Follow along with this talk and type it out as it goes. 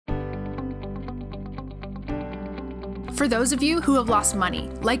For those of you who have lost money,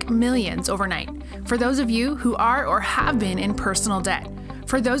 like millions overnight. For those of you who are or have been in personal debt.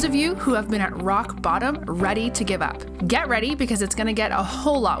 For those of you who have been at rock bottom, ready to give up. Get ready because it's going to get a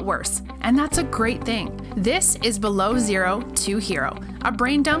whole lot worse. And that's a great thing. This is Below Zero to Hero, a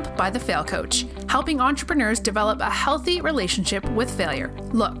brain dump by the Fail Coach, helping entrepreneurs develop a healthy relationship with failure.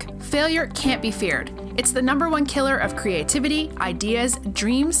 Look, failure can't be feared. It's the number one killer of creativity, ideas,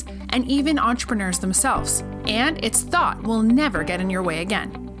 dreams, and even entrepreneurs themselves. And its thought will never get in your way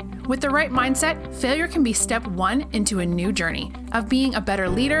again. With the right mindset, failure can be step one into a new journey of being a better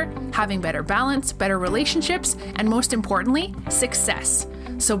leader, having better balance, better relationships, and most importantly, success.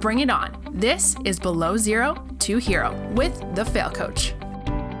 So bring it on. This is Below Zero to Hero with the Fail Coach.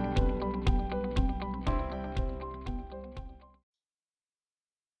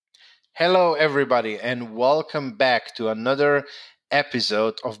 Hello, everybody, and welcome back to another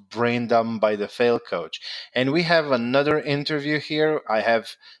episode of Brain Dump by the Fail Coach. And we have another interview here. I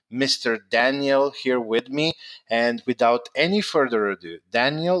have Mr. Daniel here with me. And without any further ado,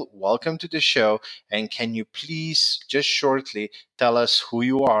 Daniel, welcome to the show. And can you please just shortly tell us who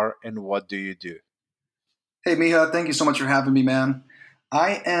you are and what do you do? Hey, Miha, thank you so much for having me, man.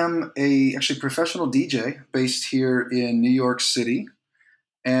 I am a professional DJ based here in New York City.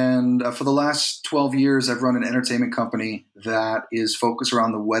 And for the last 12 years, I've run an entertainment company that is focused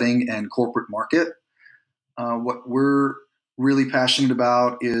around the wedding and corporate market. What we're really passionate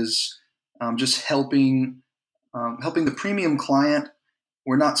about is just helping the premium client.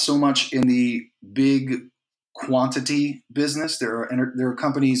 We're not so much in the big quantity business. There are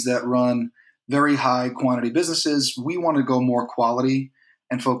companies that run very high quantity businesses. We want to go more quality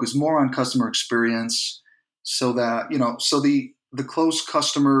and focus more on customer experience, so that the close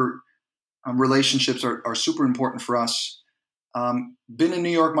customer relationships are super important for us. Been in New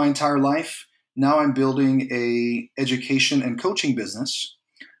York my entire life. Now I'm building a education and coaching business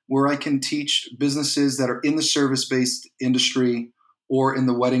where I can teach businesses that are in the service-based industry or in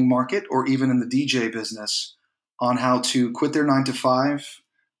the wedding market or even in the DJ business on how to quit their 9-to-5,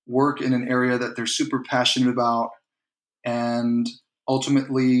 work in an area that they're super passionate about, and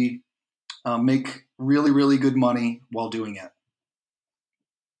ultimately make really, really good money while doing it.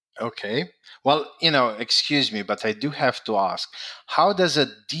 Okay. Well, excuse me, but I do have to ask, how does a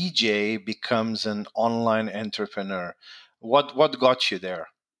DJ becomes an online entrepreneur? What got you there?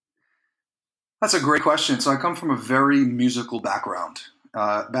 That's a great question. So I come from a very musical background.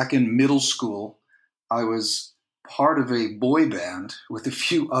 Back in middle school, I was part of a boy band with a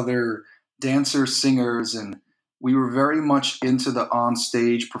few other dancers, singers, and we were very much into the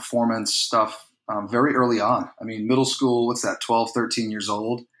on-stage performance stuff very early on. I mean, middle school, 12, 13 years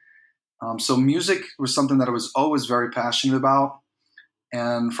old. So music was something that I was always very passionate about.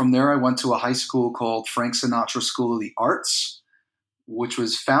 And from there, I went to a high school called Frank Sinatra School of the Arts, which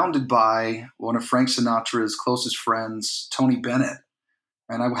was founded by one of Frank Sinatra's closest friends, Tony Bennett.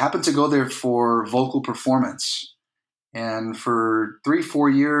 And I happened to go there for vocal performance. And for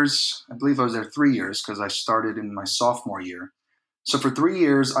 3-4 years, I believe I was there 3 years because I started in my sophomore year. So for 3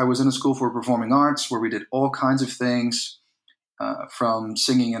 years, I was in a school for performing arts where we did all kinds of things. From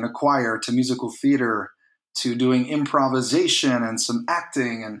singing in a choir to musical theater to doing improvisation and some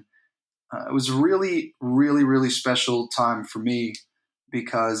acting. And it was really, really, really special time for me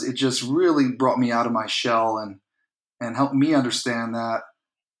because it just really brought me out of my shell and helped me understand that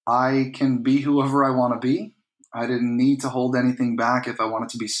I can be whoever I want to be. I didn't need to hold anything back. If I wanted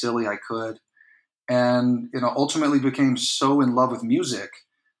to be silly, I could. And ultimately became so in love with music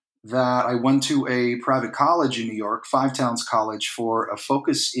that I went to a private college in New York, Five Towns College, for a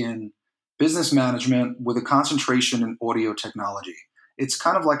focus in business management with a concentration in audio technology. It's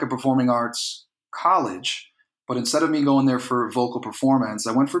kind of like a performing arts college, but instead of me going there for vocal performance,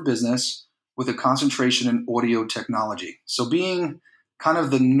 I went for business with a concentration in audio technology. So being kind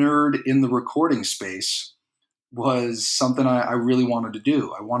of the nerd in the recording space was something I really wanted to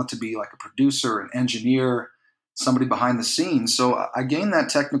do. I wanted to be like a producer, an engineer, somebody behind the scenes. So I gained that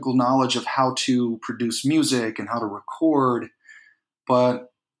technical knowledge of how to produce music and how to record,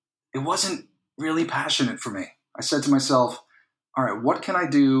 but it wasn't really passionate for me. I said to myself, all right, what can I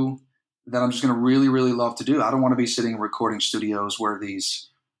do that I'm just going to really, really love to do? I don't want to be sitting in recording studios where these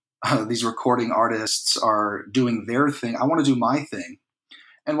recording artists are doing their thing. I want to do my thing.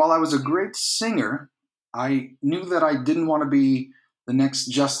 And while I was a great singer, I knew that I didn't want to be the next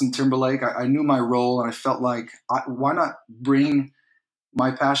Justin Timberlake. I knew my role, and I felt like, why not bring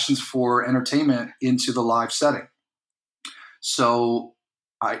my passions for entertainment into the live setting? So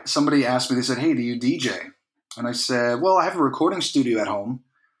somebody asked me, they said, hey, do you DJ? And I said, well, I have a recording studio at home,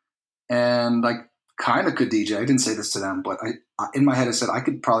 and I kind of could DJ. I didn't say this to them, but in my head I said I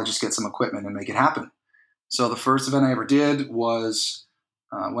could probably just get some equipment and make it happen. So the first event I ever did was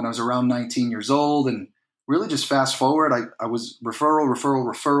when I was around 19 years old, and really just fast forward, I was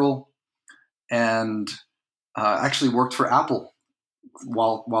referral, and actually worked for Apple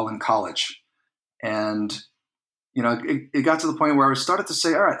while in college. And, it got to the point where I started to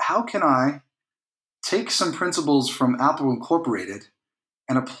say, all right, how can I take some principles from Apple Incorporated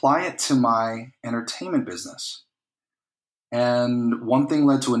and apply it to my entertainment business? And one thing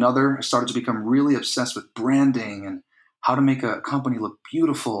led to another. I started to become really obsessed with branding and how to make a company look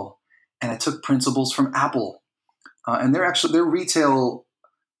beautiful. And I took principles from Apple. And their retail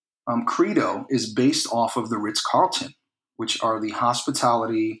credo is based off of the Ritz-Carlton, which are the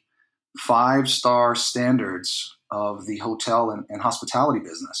hospitality 5-star standards of the hotel and hospitality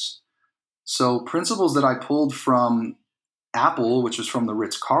business. So principles that I pulled from Apple, which was from the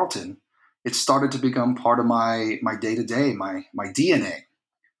Ritz-Carlton, it started to become part of my day-to-day, my DNA.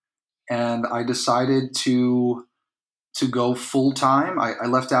 And I decided to go full-time. I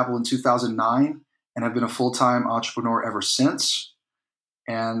left Apple in 2009 and have been a full-time entrepreneur ever since,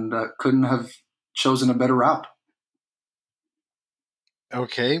 and couldn't have chosen a better route.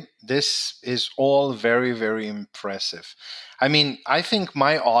 Okay, this is all very, very impressive. I mean, I think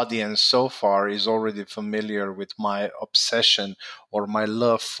my audience so far is already familiar with my obsession or my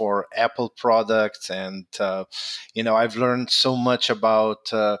love for Apple products. And, I've learned so much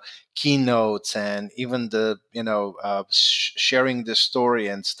about keynotes and even sharing the story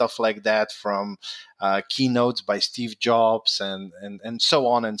and stuff like that from keynotes by Steve Jobs and so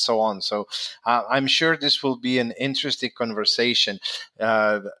on and so on. So I'm sure this will be an interesting conversation.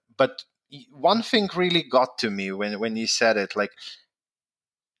 But one thing really got to me when you said it, like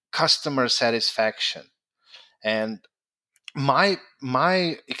customer satisfaction. And my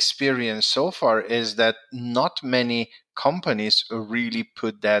experience so far is that not many companies really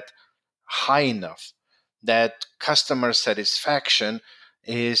put that high enough, that customer satisfaction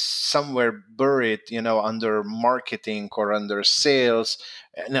is somewhere buried, under marketing or under sales.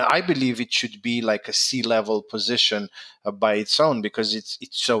 And I believe it should be like a C-level position by its own, because it's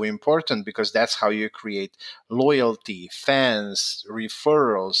so important, because that's how you create loyalty, fans,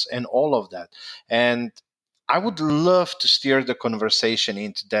 referrals, and all of that. And I would love to steer the conversation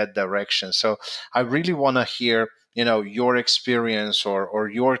into that direction. So I really want to hear, your experience or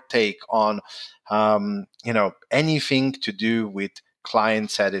your take on, anything to do with client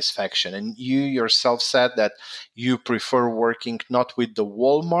satisfaction. And you yourself said that you prefer working not with the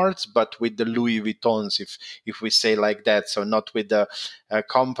Walmarts, but with the Louis Vuittons, if we say like that. So not with the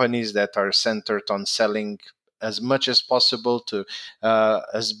companies that are centered on selling as much as possible to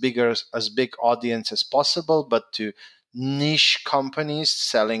as big audience as possible, but to niche companies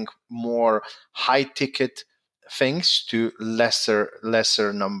selling more high ticket things to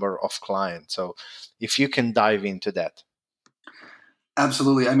lesser number of clients. So if you can dive into that.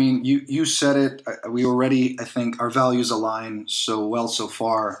 Absolutely. I mean, you said it. We already, I think, our values align so well so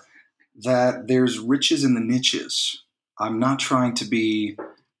far that there's riches in the niches. I'm not trying to be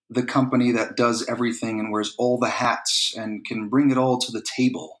the company that does everything and wears all the hats and can bring it all to the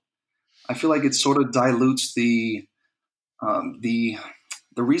table. I feel like it sort of dilutes the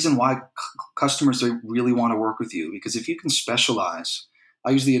reason why customers really want to work with you. Because if you can specialize,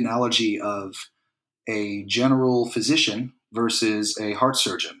 I use the analogy of a general physician versus a heart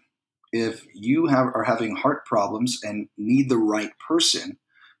surgeon. If you are having heart problems and need the right person,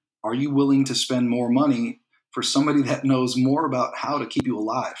 are you willing to spend more money for somebody that knows more about how to keep you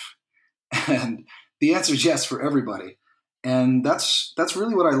alive? And the answer is yes for everybody. And that's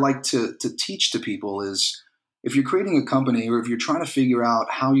really what I like to teach to people is, if you're creating a company or if you're trying to figure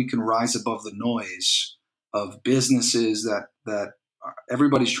out how you can rise above the noise of businesses that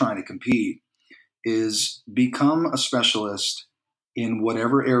everybody's trying to compete, is become a specialist in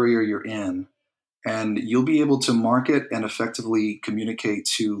whatever area you're in, and you'll be able to market and effectively communicate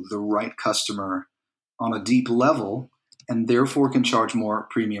to the right customer on a deep level, and therefore can charge more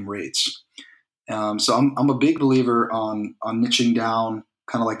premium rates. So I'm a big believer on niching down,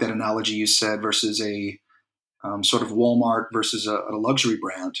 kind of like that analogy you said, versus a sort of Walmart versus a luxury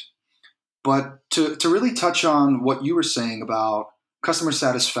brand. But to really touch on what you were saying about customer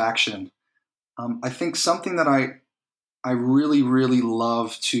satisfaction, I think something that I really, really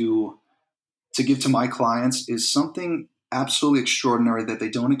love to give to my clients is something absolutely extraordinary that they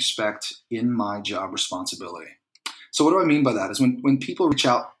don't expect in my job responsibility. So what do I mean by that is when people reach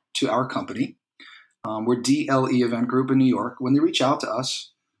out to our company, we're DLE Event Group in New York. When they reach out to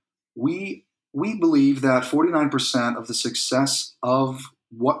us, we believe that 49% of the success of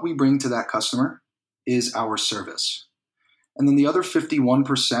what we bring to that customer is our service. And then the other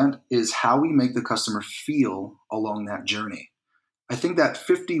 51% is how we make the customer feel along that journey. I think that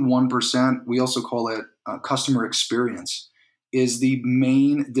 51%, we also call it customer experience, is the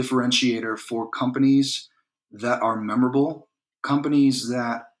main differentiator for companies that are memorable, companies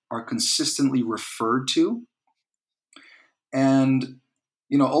that are consistently referred to. And,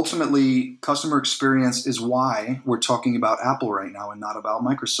 ultimately, customer experience is why we're talking about Apple right now and not about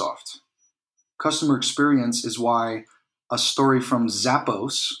Microsoft. Customer experience is why a story from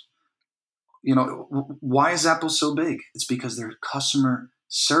Zappos, why is Zappos so big? It's because their customer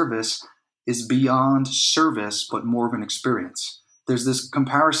service is beyond service, but more of an experience. There's this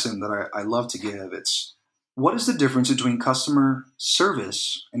comparison that I love to give. It's, what is the difference between customer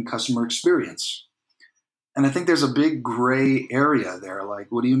service and customer experience? And I think there's a big gray area there.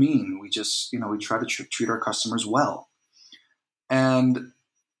 Like, what do you mean? We just, we try to treat our customers well. And,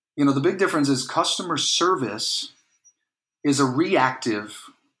 the big difference is customer service is a reactive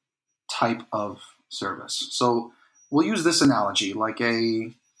type of service. So we'll use this analogy, like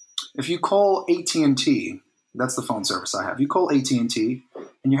if you call AT&T, that's the phone service I have. You call AT&T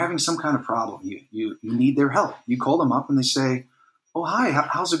and you're having some kind of problem. You need their help. You call them up and they say, "Oh, hi,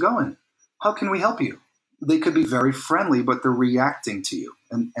 how's it going? How can we help you?" They could be very friendly, but they're reacting to you.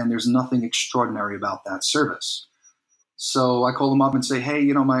 And there's nothing extraordinary about that service. So I call them up and say, "Hey,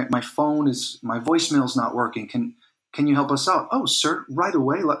 my voicemail's not working. Can you help us out?" "Oh, sir, right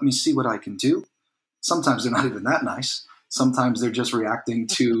away. Let me see what I can do." Sometimes they're not even that nice. Sometimes they're just reacting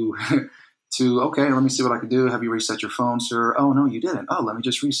to, "Okay, let me see what I can do. Have you reset your phone, sir?" "Oh, no, you didn't." "Oh, let me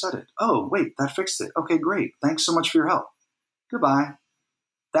just reset it." "Oh, wait, that fixed it." "Okay, great. Thanks so much for your help. Goodbye."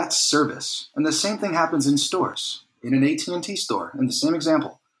 That's service. And the same thing happens in stores. In an AT&T store, in the same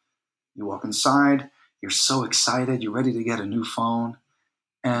example. You walk inside, you're so excited, you're ready to get a new phone,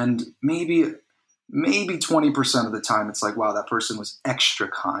 and maybe 20% of the time it's like, wow, that person was extra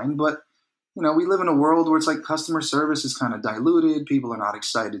kind. But, we live in a world where it's like customer service is kind of diluted. People are not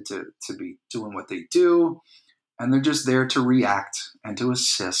excited to be doing what they do. And they're just there to react and to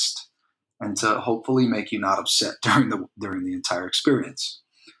assist and to hopefully make you not upset during the entire experience.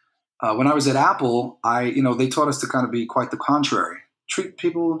 When I was at Apple, they taught us to kind of be quite the contrary. Treat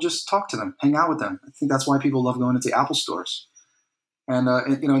people, just talk to them, hang out with them. I think that's why people love going into Apple stores. And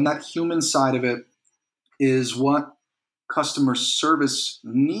that human side of it is what customer service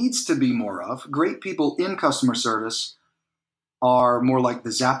needs to be more of. Great people in customer service are more like the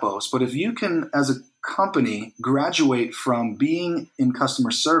Zappos. But if you can, as a company, graduate from being in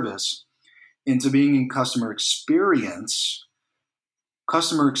customer service into being in customer experience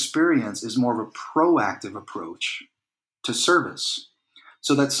is more of a proactive approach to service.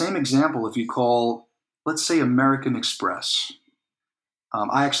 So that same example, if you call, let's say, American Express.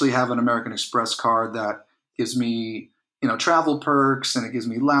 I actually have an American Express card that gives me, travel perks, and it gives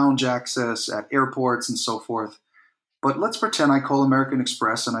me lounge access at airports and so forth. But let's pretend I call American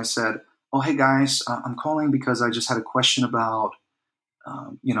Express and I said, "Oh, hey guys, I'm calling because I just had a question about,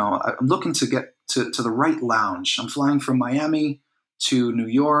 I'm looking to get to the right lounge. I'm flying from Miami to New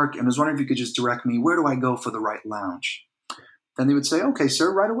York, and I was wondering if you could just direct me, where do I go for the right lounge?" Then they would say, "Okay,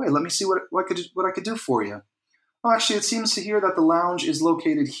 sir, right away. Let me see what I could do for you." "Oh, actually, it seems to here that the lounge is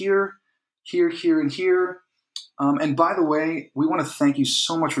located here, here, here, and here. And by the way, we want to thank you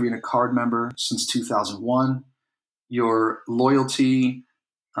so much for being a card member since 2001. Your loyalty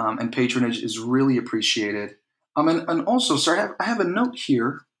and patronage is really appreciated. And also, sir, I have a note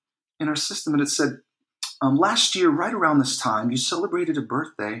here in our system, and it said, last year, right around this time, you celebrated a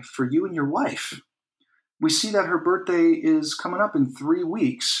birthday for you and your wife. We see that her birthday is coming up in 3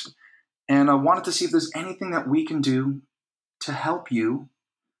 weeks, and I wanted to see if there's anything that we can do to help you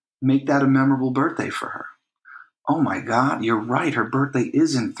make that a memorable birthday for her." "Oh my God, you're right. Her birthday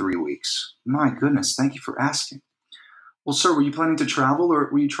is in 3 weeks. My goodness, thank you for asking." "Well, sir, were you planning to travel, or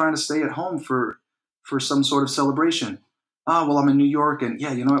were you trying to stay at home for some sort of celebration?" "Oh, well, I'm in New York, and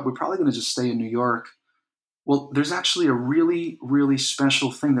yeah, you know what? We're probably going to just stay in New York." "Well, there's actually a really, really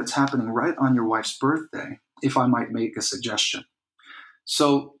special thing that's happening right on your wife's birthday, if I might make a suggestion."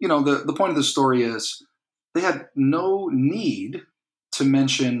 So, the point of the story is they had no need to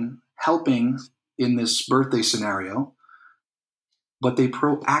mention helping in this birthday scenario, but they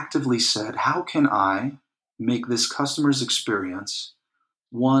proactively said, how can I make this customer's experience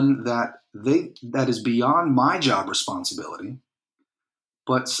one that is beyond my job responsibility,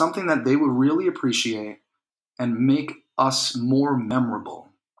 but something that they would really appreciate and make us more memorable.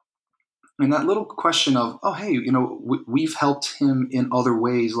 And that little question of, oh, hey, we've helped him in other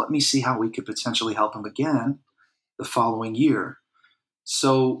ways. Let me see how we could potentially help him again the following year.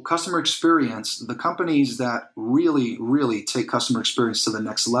 So customer experience, the companies that really, really take customer experience to the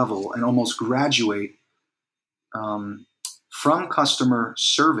next level and almost graduate um, from customer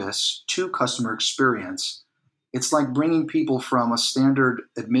service to customer experience, it's like bringing people from a standard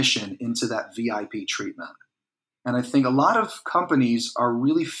admission into that VIP treatment. And I think a lot of companies are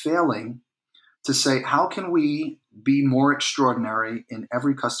really failing to say, how can we be more extraordinary in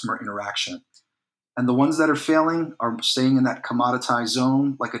every customer interaction? And the ones that are failing are staying in that commoditized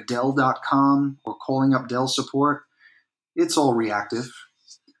zone, like a Dell.com or calling up Dell support. It's all reactive.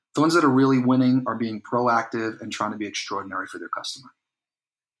 The ones that are really winning are being proactive and trying to be extraordinary for their customer.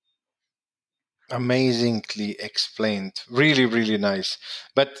 Amazingly explained. Really, really nice.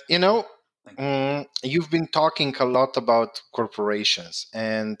 But, you've been talking a lot about corporations,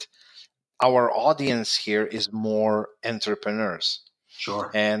 and our audience here is more entrepreneurs. Sure.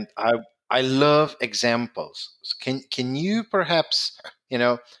 And I love examples. Can you perhaps,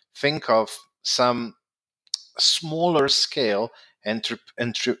 think of some smaller scale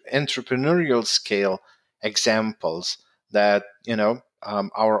entrepreneurial scale examples that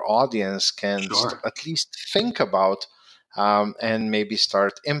our audience can Sure. at least think about and maybe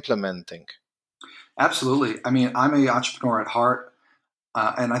start implementing? Absolutely. I mean, I'm an entrepreneur at heart,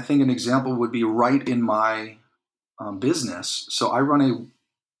 and I think an example would be right in my business. So I run a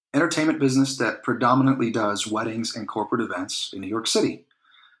entertainment business that predominantly does weddings and corporate events in New York City.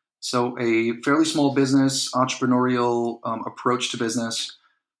 So a fairly small business, entrepreneurial approach to business.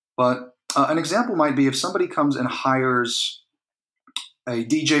 But an example might be if somebody comes and hires a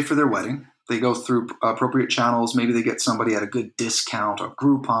DJ for their wedding, they go through appropriate channels. Maybe they get somebody at a good discount or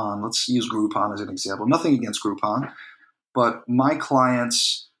Groupon. Let's use Groupon as an example. Nothing against Groupon, but my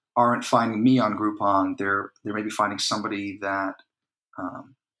clients aren't finding me on Groupon. They're maybe finding somebody that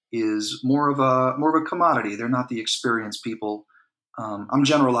is more of a commodity. They're not the experienced people. I'm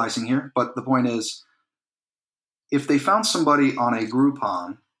generalizing here, but the point is, if they found somebody on a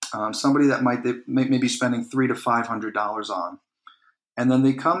Groupon, somebody that may be spending $300 to $500 on, and then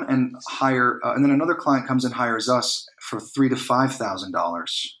they come and hire, and then another client comes and hires us for $3,000 to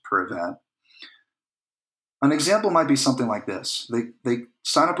 $5,000 per event. An example might be something like this: they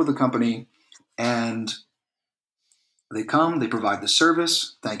sign up with a company, and they come, they provide the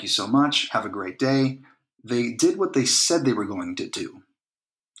service. Thank you so much. Have a great day. They did what they said they were going to do,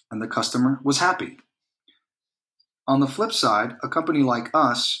 and the customer was happy. On the flip side, a company like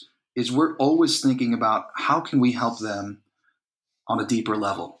us we're always thinking about how can we help them on a deeper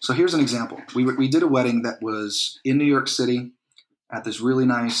level. So here's an example. We did a wedding that was in New York City at this really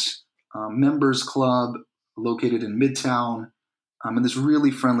nice members club located in Midtown, and this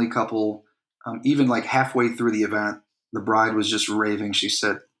really friendly couple. Even like halfway through the event, the bride was just raving. She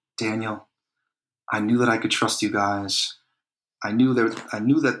said, "Daniel, I knew that I could trust you guys. I knew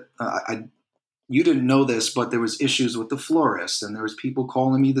that you didn't know this, but there was issues with the florist, and there was people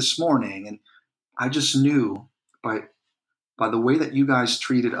calling me this morning, and I just knew by the way that you guys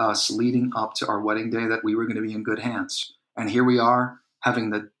treated us leading up to our wedding day that we were going to be in good hands. And here we are having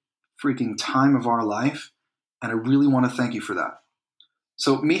the freaking time of our life, and I really want to thank you for that."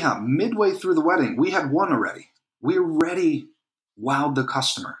 So, Miha, midway through the wedding, we had won already. We already wowed the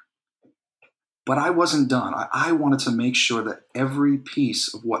customer. But I wasn't done. I wanted to make sure that every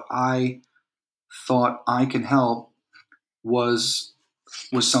piece of what I thought I can help was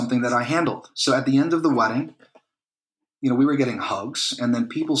something that I handled. So at the end of the wedding, we were getting hugs, and then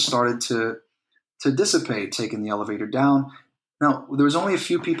people started to dissipate, taking the elevator down. Now, there was only a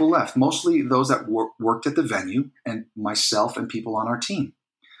few people left, mostly those that worked at the venue and myself and people on our team.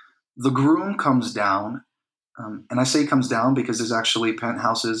 The groom comes down, and I say comes down because there's actually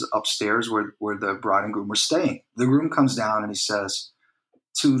penthouses upstairs where the bride and groom were staying. The groom comes down and he says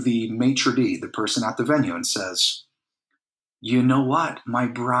to the maitre d', the person at the venue, and says, "You know what? My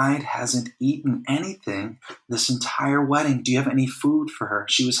bride hasn't eaten anything this entire wedding. Do you have any food for her?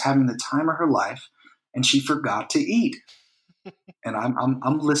 She was having the time of her life, and she forgot to eat." And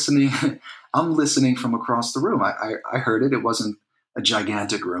I'm listening. I'm listening from across the room. I heard it. It wasn't a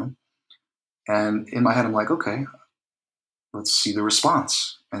gigantic room, and in my head, I'm like, okay, let's see the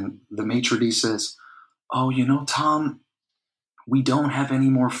response. And the maitre d' says, "Oh, Tom, we don't have any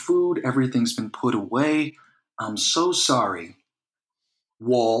more food. Everything's been put away. I'm so sorry."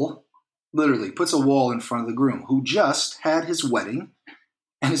 Wall, literally puts a wall in front of the groom who just had his wedding,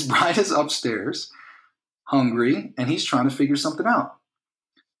 and his bride is upstairs, hungry, and he's trying to figure something out.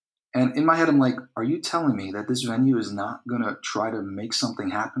 And in my head, I'm like, are you telling me that this venue is not going to try to make something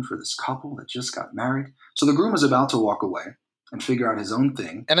happen for this couple that just got married? So the groom was about to walk away and figure out his own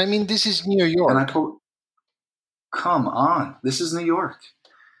thing. And I mean, this is New York. And Come on, this is New York.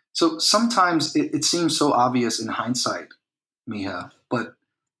 So sometimes it seems so obvious in hindsight, Miha, but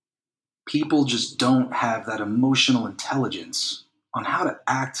people just don't have that emotional intelligence on how to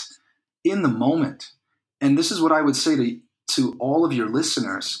act in the moment. And this is what I would say to all of your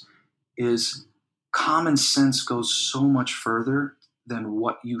listeners is common sense goes so much further than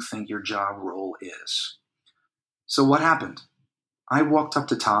what you think your job role is. So what happened? I walked up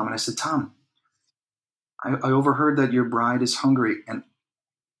to Tom and I said, Tom, I overheard that your bride is hungry and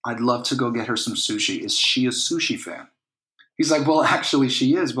I'd love to go get her some sushi. Is she a sushi fan? He's like, well, actually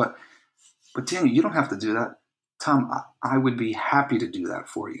she is, but Daniel, you don't have to do that. Tom, I would be happy to do that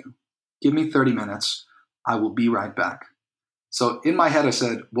for you. Give me 30 minutes. I will be right back. So in my head, I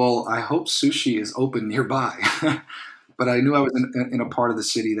said, well, I hope sushi is open nearby. But I knew I was in a part of the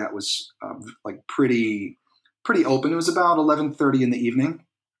city that was like pretty open. It was about 11:30 in the evening.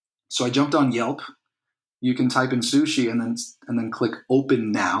 So I jumped on Yelp. You can type in sushi and then click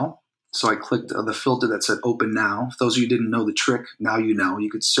open now. So I clicked the filter that said open now. For those of you who didn't know the trick, now you know. You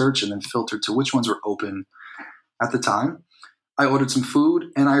could search and then filter to which ones were open at the time. I ordered some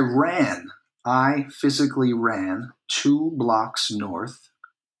food and I ran. I physically ran 2 blocks north,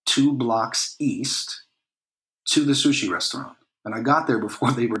 2 blocks east to the sushi restaurant. And I got there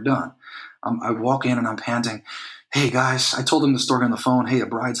before they were done. I walk in and I'm panting. Hey guys, I told them the story on the phone. Hey, a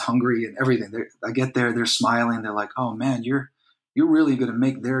bride's hungry and everything. I get there, they're smiling. They're like, oh man, you're really going to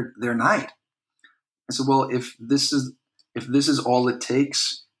make their night. I said, well, if this is all it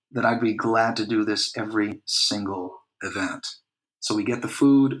takes, then I'd be glad to do this every single event. So we get the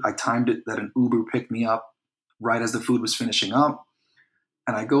food. I timed it that an Uber picked me up right as the food was finishing up.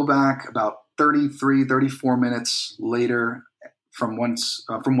 And I go back about 33, 34 minutes later from when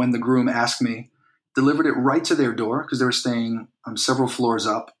the groom asked me, delivered it right to their door because they were staying several floors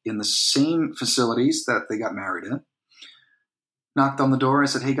up in the same facilities that they got married in. Knocked on the door. I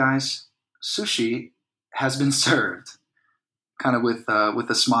said, hey guys, sushi has been served, kind of with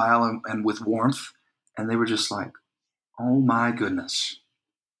a smile and with warmth. And they were just like, oh my goodness.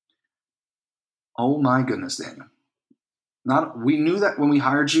 Oh my goodness, Daniel. We knew that when we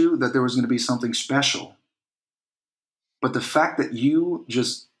hired you that there was going to be something special. But the fact that you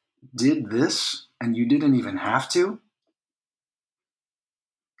just did this and you didn't even have to,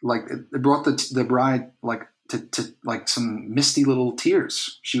 like it brought the bride like to like some misty little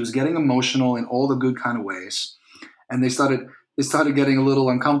tears. She was getting emotional in all the good kind of ways. And they started getting a little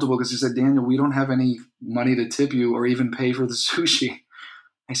uncomfortable because he said, Daniel, we don't have any money to tip you or even pay for the sushi.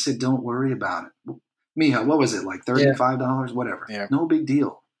 I said, don't worry about it. Miha, what was it, like $35, whatever? Yeah. No big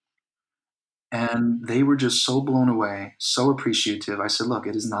deal. And they were just so blown away, so appreciative. I said, look,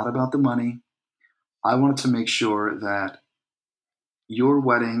 it is not about the money. I wanted to make sure that your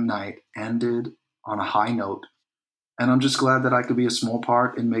wedding night ended on a high note. And I'm just glad that I could be a small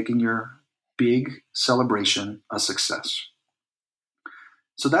part in making your big celebration a success.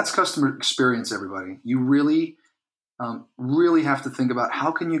 So that's customer experience, everybody. You really have to think about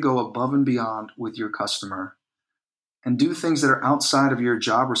how can you go above and beyond with your customer and do things that are outside of your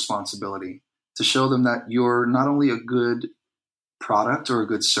job responsibility to show them that you're not only a good product or a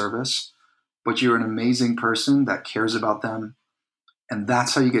good service, but you're an amazing person that cares about them. And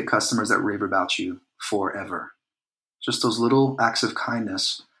that's how you get customers that rave about you forever. Just those little acts of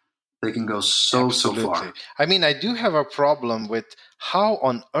kindness, they can go so far. I mean, I do have a problem with how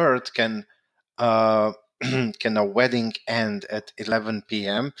on earth can a wedding end at 11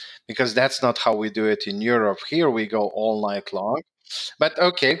 p.m. because that's not how we do it in Europe. Here we go all night long. But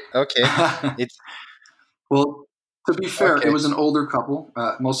okay. It's well, to be fair, okay. It was an older couple.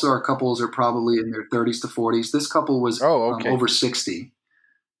 Most of our couples are probably in their 30s to 40s. This couple was over 60.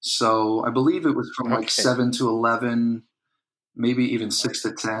 So I believe it was from like 7 to 11, maybe even 6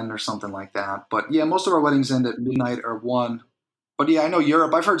 to 10 or something like that. But yeah, most of our weddings end at midnight or 1. But yeah, I know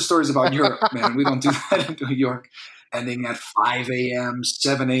Europe. I've heard stories about Europe, man. We don't do that in New York. Ending at 5 a.m.,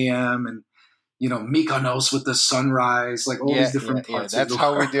 7 a.m., and Mykonos with the sunrise, like all these different parts. That's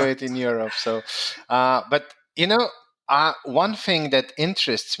how we do it in Europe. So, but one thing that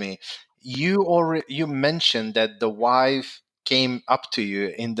interests me, you mentioned that the wife came up to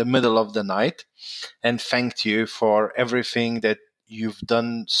you in the middle of the night and thanked you for everything that you've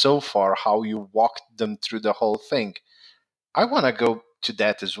done so far, how you walked them through the whole thing. I want to go to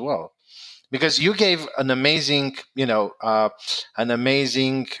that as well. Because you gave an amazing,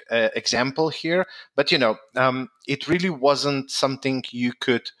 example here, but it really wasn't something you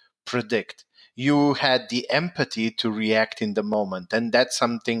could predict. You had the empathy to react in the moment, and that's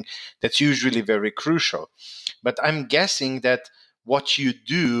something that's usually very crucial. But I'm guessing that what you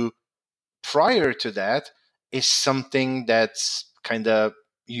do prior to that is something that's kind of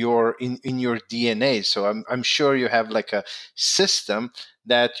your in your DNA. So I'm sure you have like a system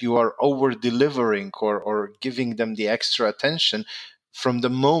that you are over delivering or giving them the extra attention from the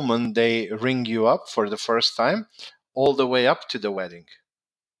moment they ring you up for the first time all the way up to the wedding.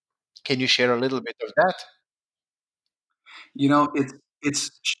 Can you share a little bit of that?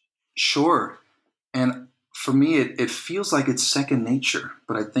 It's sure. And for me, it feels like it's second nature.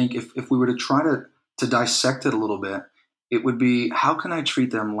 But I think if we were to try to dissect it a little bit, it would be, how can I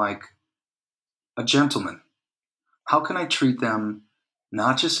treat them like a gentleman? How can I treat them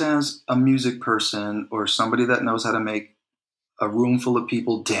not just as a music person or somebody that knows how to make a room full of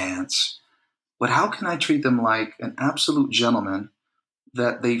people dance, but how can I treat them like an absolute gentleman,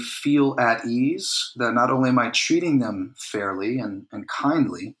 that they feel at ease, that not only am I treating them fairly and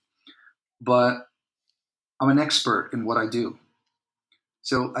kindly, but I'm an expert in what I do.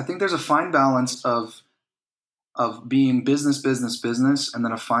 So I think there's a fine balance of being business, business, business, and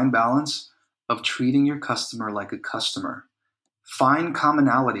then a fine balance of treating your customer like a customer. Find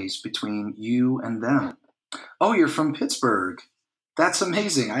commonalities between you and them. Oh, you're from Pittsburgh. That's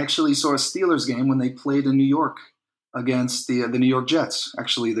amazing. I actually saw a Steelers game when they played in New York against the New York Jets.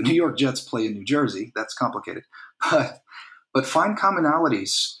 Actually, the New York Jets play in New Jersey. That's complicated. But find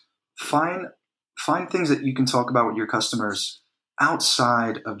commonalities. Find things that you can talk about with your customers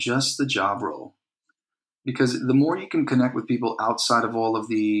outside of just the job role. Because the more you can connect with people outside of all of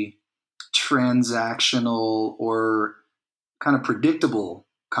the transactional or kind of predictable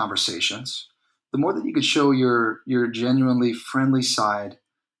conversations, the more that you could show your genuinely friendly side,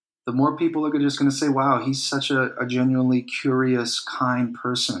 the more people are just going to say, wow, he's such a genuinely curious, kind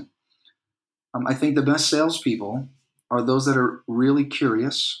person. I think the best salespeople are those that are really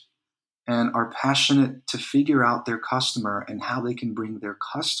curious and are passionate to figure out their customer and how they can bring their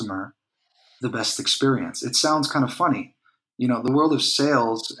customer the best experience. It sounds kind of funny. The world of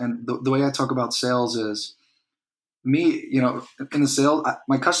sales, and the way I talk about sales is, me, in the sales,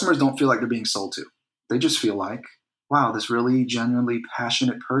 my customers don't feel like they're being sold to. They just feel like, wow, this really genuinely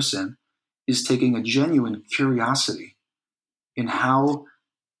passionate person is taking a genuine curiosity in how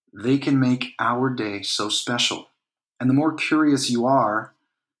they can make our day so special. And the more curious you are,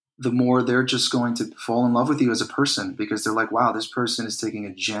 the more they're just going to fall in love with you as a person, because they're like, wow, this person is taking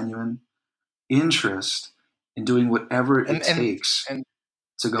a genuine interest in doing whatever it takes And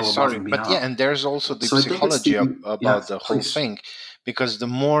to go above sorry, and but yeah, beyond. and there's also the So I think it's psychology yeah, about the whole please. thing, because the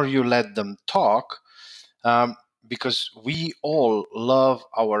more you let them talk, um, because we all love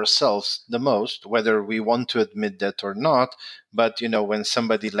ourselves the most, whether we want to admit that or not. But when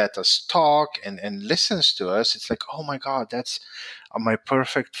somebody let us talk and listens to us, it's like, oh my God, that's my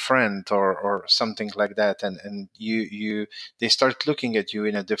perfect friend, or something like that, and you they start looking at you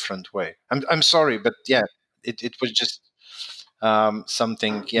in a different way. I'm sorry, but yeah, it was just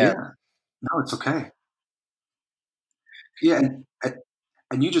something, yeah. Yeah, no, it's okay. Yeah,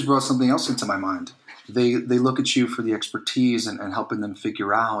 and you just brought something else into my mind. They look at you for the expertise and helping them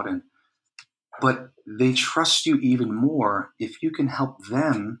figure out, but they trust you even more if you can help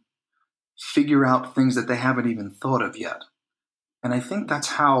them figure out things that they haven't even thought of yet. And I think that's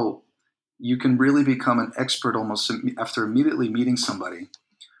how you can really become an expert almost after immediately meeting somebody,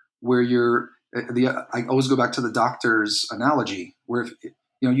 where I always go back to the doctor's analogy, where if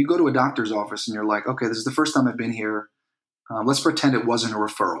you go to a doctor's office and you're like, okay, this is the first time I've been here. Let's pretend it wasn't a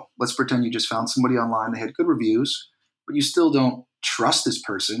referral. Let's pretend you just found somebody online. They had good reviews, but you still don't trust this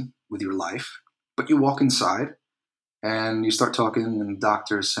person with your life. But you walk inside and you start talking, and the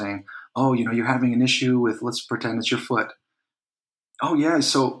doctor is saying, oh, you're having an issue with, let's pretend it's your foot. Oh, yeah.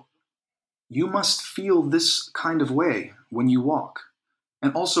 So you must feel this kind of way when you walk.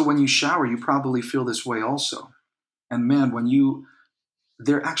 And also when you shower, you probably feel this way also. And man,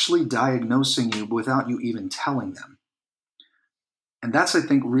 they're actually diagnosing you without you even telling them. And that's, I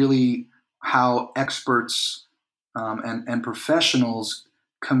think, really how experts and professionals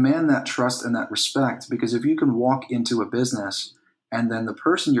command that trust and that respect. Because if you can walk into a business and then the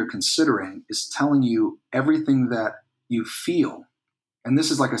person you're considering is telling you everything that you feel, and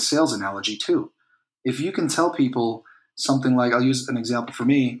this is like a sales analogy too. If you can tell people something like, I'll use an example for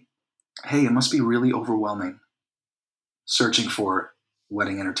me, hey, it must be really overwhelming searching for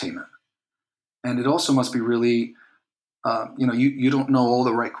wedding entertainment. And it also must be really, you don't know all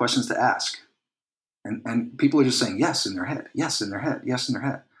the right questions to ask. And people are just saying yes in their head, yes in their head, yes in their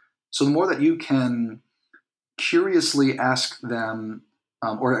head. So the more that you can curiously ask them,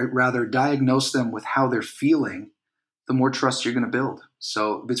 or rather diagnose them with how they're feeling, the more trust you're going to build.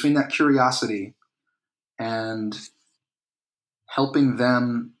 So between that curiosity and helping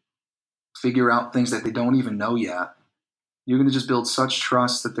them figure out things that they don't even know yet, you're going to just build such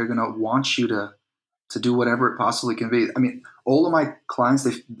trust that they're going to want you to do whatever it possibly can be. I mean, all of my clients,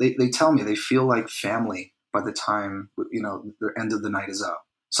 they tell me they feel like family by the time, the end of the night is up.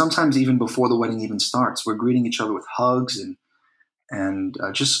 Sometimes even before the wedding even starts, we're greeting each other with hugs and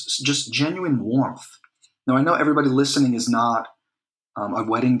just genuine warmth. Now, I know everybody listening is not a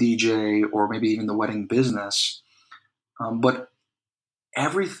wedding DJ or maybe even the wedding business, but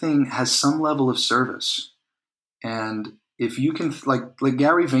everything has some level of service. And if you can, like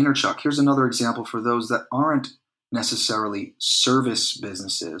Gary Vaynerchuk, here's another example for those that aren't necessarily service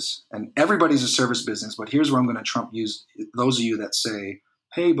businesses. And everybody's a service business, but here's where I'm going to use those of you that say,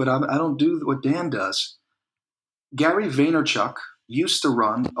 hey, but I don't do what Dan does. Gary Vaynerchuk used to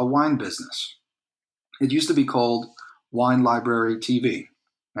run a wine business. It used to be called Wine Library TV.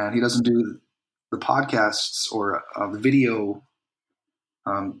 And he doesn't do the podcasts or the video,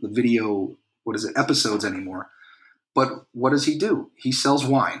 episodes anymore. But what does he do? He sells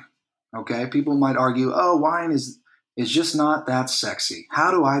wine. Okay, people might argue, oh, wine is just not that sexy.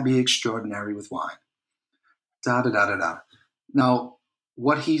 How do I be extraordinary with wine? Da da da da da. Now,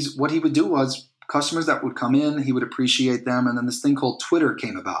 what he would do was customers that would come in, he would appreciate them, and then this thing called Twitter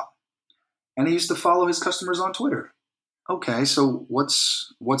came about, and he used to follow his customers on Twitter. Okay, so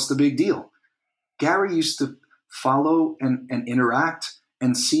what's the big deal? Gary used to follow and interact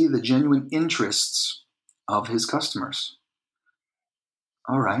and see the genuine interests of his customers.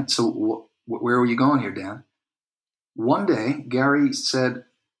 All right, so where are you going here, Dan? One day, Gary said,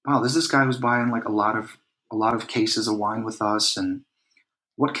 wow, there's this guy who's buying like a lot of cases of wine with us, and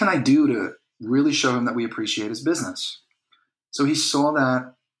what can I do to really show him that we appreciate his business? So he saw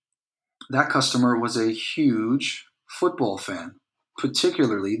that customer was a huge football fan,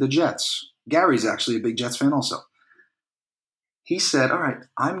 particularly the Jets. Gary's actually a big Jets fan also. He said, all right,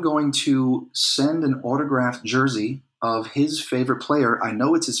 I'm going to send an autographed jersey of his favorite player. I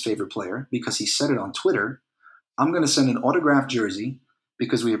know it's his favorite player because he said it on Twitter. I'm going to send an autographed jersey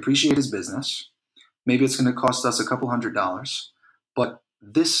because we appreciate his business. Maybe it's going to cost us a couple $100, but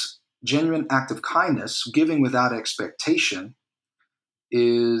this genuine act of kindness, giving without expectation,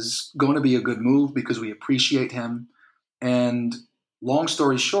 is going to be a good move because we appreciate him. And long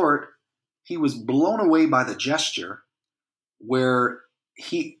story short, he was blown away by the gesture where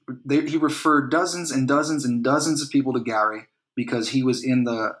he referred dozens and dozens and dozens of people to Gary because he was in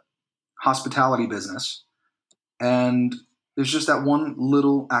the hospitality business. And there's just that one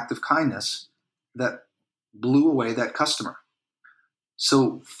little act of kindness that blew away that customer.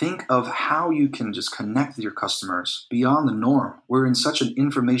 So think of how you can just connect with your customers beyond the norm. We're in such an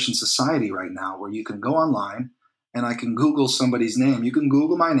information society right now where you can go online and I can Google somebody's name. You can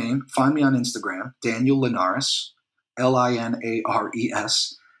Google my name, find me on Instagram, Daniel Linares,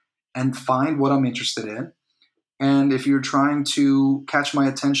 Linares, and find what I'm interested in. And if you're trying to catch my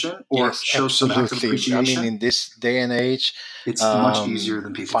attention or show some act of appreciation, I mean, in this day and age, it's much easier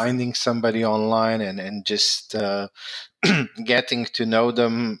than people finding think. Somebody online and just getting to know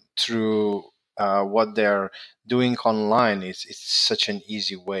them through what they're doing online it's such an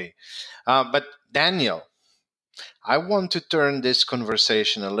easy way. But Daniel, I want to turn this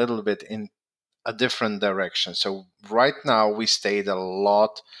conversation a little bit in a different direction. So right now we stayed a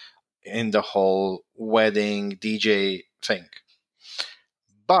lot in the whole wedding DJ thing.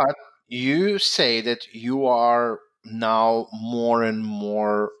 But you say that you are now more and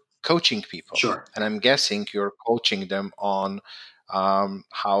more coaching people. Sure. And I'm guessing you're coaching them on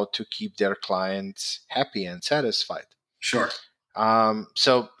how to keep their clients happy and satisfied. Sure.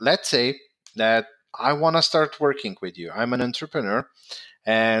 So let's say that I want to start working with you. I'm an entrepreneur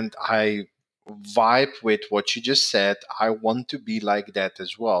and I vibe with what you just said. I want to be like that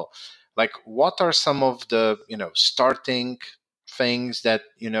as well. Like, what are some of the, starting things that,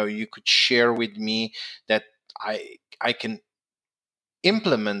 you could share with me that I can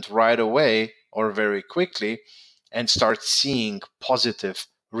implement right away or very quickly and start seeing positive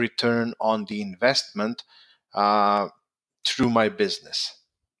return on the investment through my business?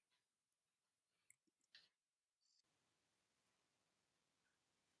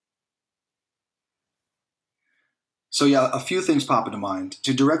 So yeah, a few things pop into mind.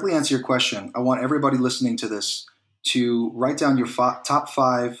 To directly answer your question, I want everybody listening to this to write down your top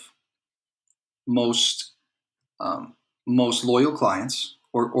 5 most loyal clients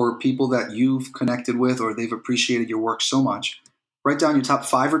or people that you've connected with or they've appreciated your work so much. Write down your top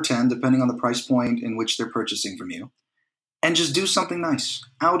 5 or 10, depending on the price point in which they're purchasing from you. And just do something nice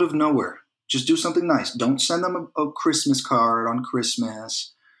out of nowhere. Just do something nice. Don't send them a Christmas card on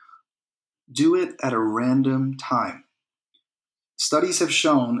Christmas. Do it at a random time. Studies have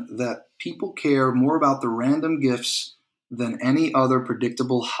shown that people care more about the random gifts than any other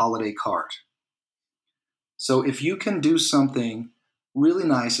predictable holiday card. So if you can do something really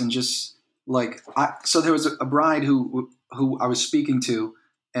nice and just so there was a bride who I was speaking to,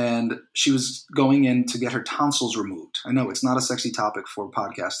 and she was going in to get her tonsils removed. I know it's not a sexy topic for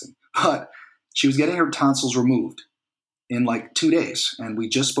podcasting, but she was getting her tonsils removed in like 2 days. And we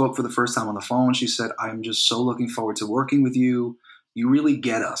just spoke for the first time on the phone. She said, "I'm just so looking forward to working with you. You really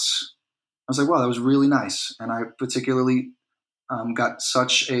get us." I was like, wow, that was really nice. And I particularly got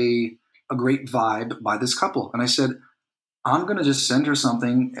such a great vibe by this couple. And I said, I'm going to just send her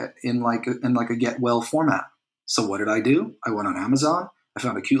something in like a get well format. So what did I do? I went on Amazon. I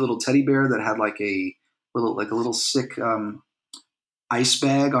found a cute little teddy bear that had like a little sick ice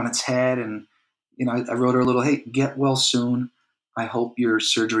bag on its head. And, I wrote her a little, "Hey, get well soon. I hope your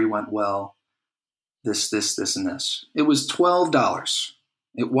surgery went well. This, and this." It was $12.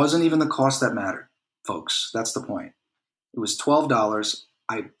 It wasn't even the cost that mattered, folks. That's the point. It was $12.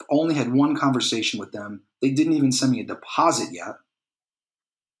 I only had one conversation with them. They didn't even send me a deposit yet,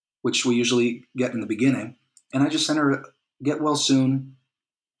 which we usually get in the beginning. And I just sent her, "Get well soon.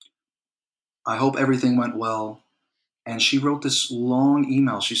 I hope everything went well." And she wrote this long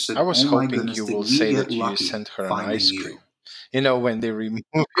email. She said, I was "Oh my hoping goodness, you did will we say get that you lucky sent her an finding ice you?" cream. When they remove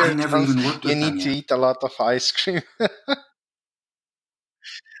I your never tonsils, even worked you with them need to yet. eat a lot of ice cream.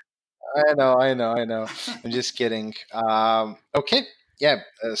 I know. I'm just kidding. Okay. Yeah.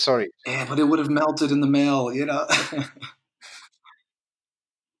 Sorry. Yeah, but it would have melted in the mail,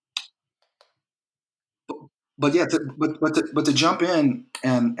 But yeah, to jump in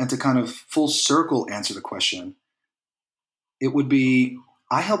and to kind of full circle answer the question, it would be,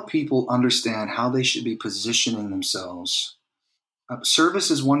 I help people understand how they should be positioning themselves. Service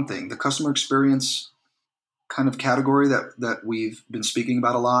is one thing. The customer experience kind of category that we've been speaking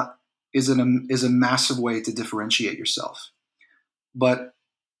about a lot is a massive way to differentiate yourself. But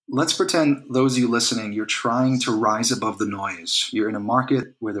let's pretend, those of you listening, you're trying to rise above the noise. You're in a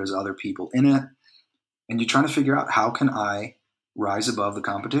market where there's other people in it, and you're trying to figure out, how can I rise above the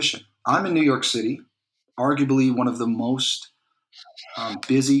competition? I'm in New York City, arguably one of the most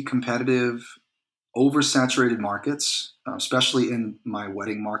busy, competitive, oversaturated markets, especially in my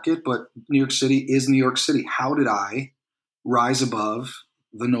wedding market. But New York City is New York City. How did I rise above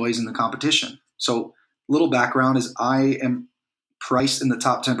the noise and the competition? So, little background is, I am priced in the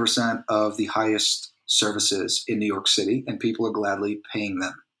top 10% of the highest services in New York City, and people are gladly paying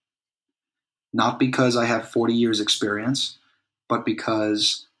them. Not because I have 40 years experience, but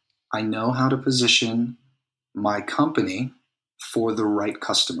because I know how to position my company for the right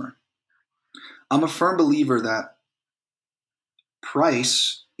customer. I'm a firm believer that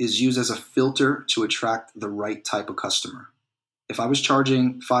price is used as a filter to attract the right type of customer. If I was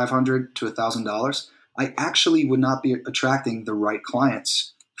charging $500 to $1,000, I actually would not be attracting the right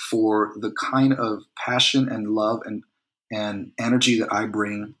clients for the kind of passion and love and energy that I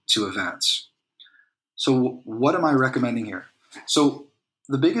bring to events. So what am I recommending here? So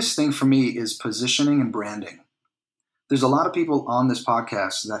the biggest thing for me is positioning and branding. There's a lot of people on this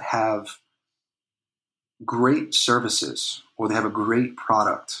podcast that have great services, or they have a great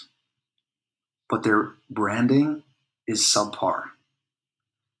product, but their branding is subpar.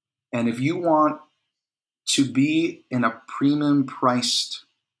 And if you want to be in a premium priced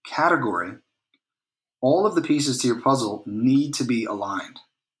category, all of the pieces to your puzzle need to be aligned.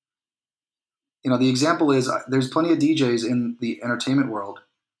 The example is, there's plenty of DJs in the entertainment world,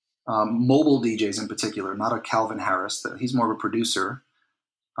 mobile DJs in particular, not a Calvin Harris, that he's more of a producer,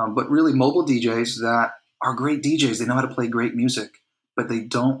 but really mobile DJs that are great DJs. They know how to play great music, but they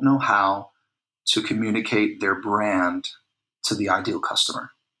don't know how to communicate their brand to the ideal customer.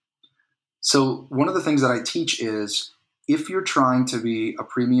 So one of the things that I teach is, if you're trying to be a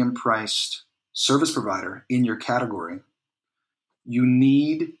premium priced service provider in your category, you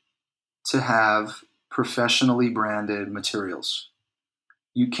need to have professionally branded materials.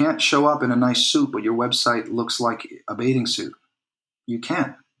 You can't show up in a nice suit, but your website looks like a bathing suit. You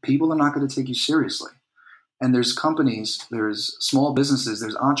can't. People are not going to take you seriously. And there's companies, there's small businesses,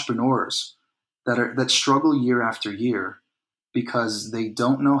 there's entrepreneurs that struggle year after year because they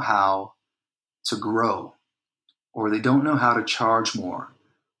don't know how to grow, or they don't know how to charge more,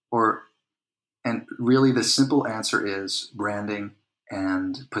 and really the simple answer is branding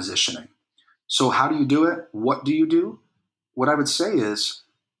and positioning. So how do you do it? What do you do? What I would say is,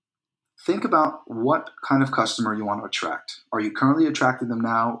 think about what kind of customer you want to attract. Are you currently attracting them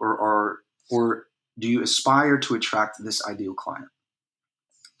now, or do you aspire to attract this ideal client?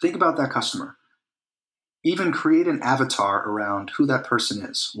 Think about that customer. Even create an avatar around who that person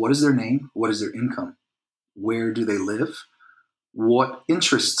is. What is their name? What is their income? Where do they live? What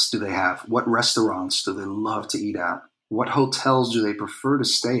interests do they have? What restaurants do they love to eat at? What hotels do they prefer to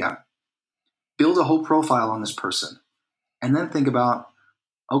stay at? Build a whole profile on this person. And then think about,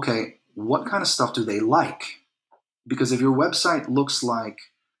 okay, what kind of stuff do they like? Because if your website looks like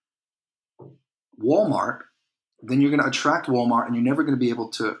Walmart, then you're going to attract Walmart and you're never going to be able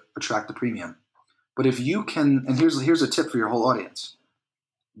to attract the premium. But if you can, and here's a tip for your whole audience,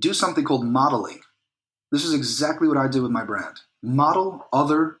 do something called modeling. This is exactly what I do with my brand. Model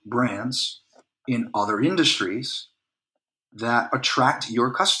other brands in other industries that attract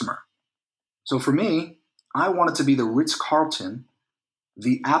your customer. So for me, I wanted to be the Ritz-Carlton,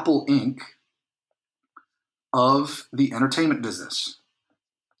 the Apple Inc. of the entertainment business.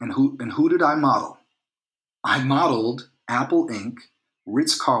 And who did I model? I modeled Apple Inc.,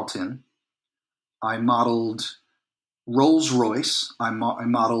 Ritz-Carlton. I modeled Rolls-Royce. I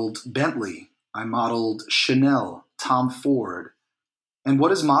modeled Bentley. I modeled Chanel, Tom Ford. And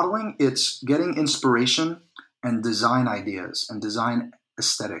what is modeling? It's getting inspiration and design ideas and design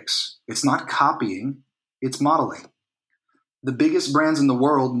aesthetics. It's not copying, it's modeling. The biggest brands in the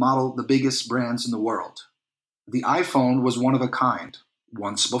world model the biggest brands in the world. The iPhone was one of a kind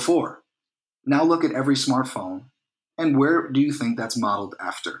once before. Now look at every smartphone, and where do you think that's modeled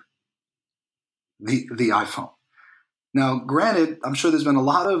after? The iPhone. Now, granted, I'm sure there's been a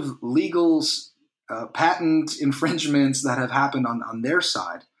lot of legal patent infringements that have happened on their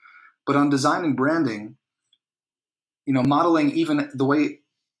side, but on design and branding, modeling even the way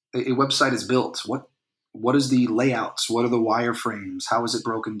a website is built. What is the layouts? What are the wireframes? How is it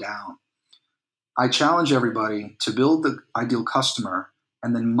broken down? I challenge everybody to build the ideal customer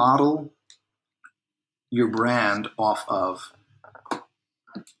and then model your brand off of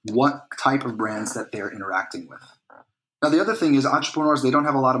what type of brands that they're interacting with. Now, the other thing is entrepreneurs, they don't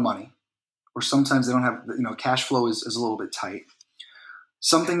have a lot of money, or sometimes they don't have, cash flow is a little bit tight.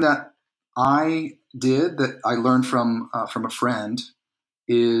 Something that I did that I learned from a friend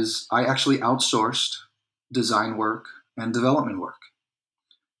is I actually outsourced design work and development work.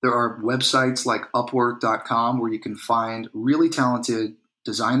 There are websites like Upwork.com where you can find really talented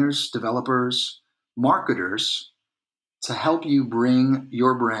designers, developers, marketers to help you bring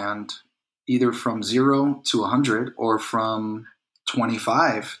your brand either from 0 to 100 or from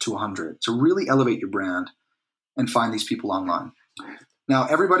 25 to 100 to really elevate your brand and find these people online. Now,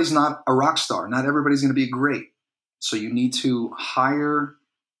 everybody's not a rock star. Not everybody's going to be great. So you need to hire.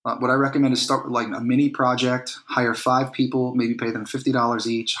 What I recommend is start with like a mini project, hire 5 people, maybe pay them $50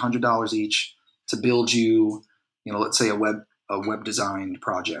 each, $100 each to build you, let's say a web design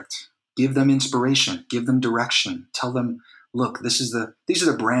project. Give them inspiration, give them direction, tell them, look, these are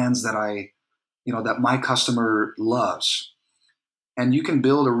the brands that that my customer loves. And you can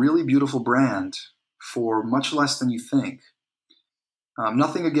build a really beautiful brand for much less than you think.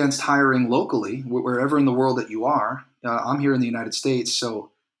 Nothing against hiring locally, wherever in the world that you are. I'm here in the United States,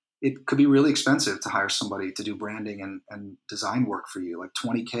 so it could be really expensive to hire somebody to do branding and design work for you, like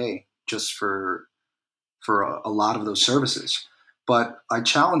 $20K just for a lot of those services. But I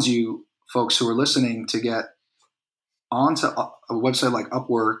challenge you, folks who are listening, to get onto a website like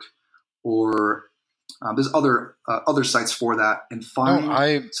Upwork or there's other sites for that, and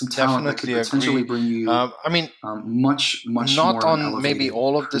find some talent that could potentially bring you. Much not more on maybe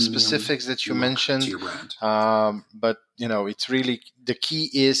all of the specifics that you mentioned, to your brand. But it's really the key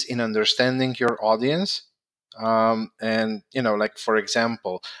is in understanding your audience. And like for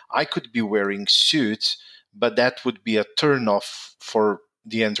example, I could be wearing suits, but that would be a turnoff for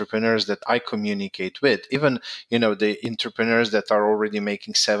the entrepreneurs that I communicate with, even, the entrepreneurs that are already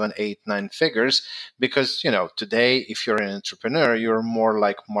making 7, 8, 9 figures, because, today, if you're an entrepreneur, you're more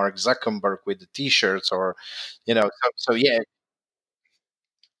like Mark Zuckerberg with the t-shirts or, so yeah.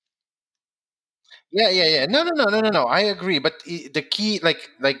 Yeah. No. I agree, but the key, like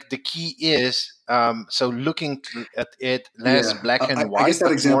the key is, so looking at it less black and I white, guess that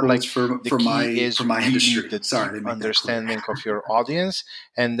but example more like is for the key is my really industry. the Sorry, I deep didn't make that clear. understanding of your audience,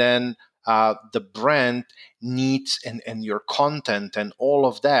 and then the brand needs and your content and all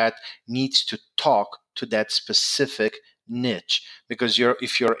of that needs to talk to that specific niche, because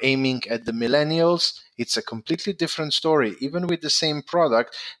if you're aiming at the millennials, it's a completely different story, even with the same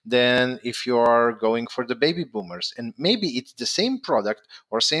product, than if you are going for the baby boomers. And maybe it's the same product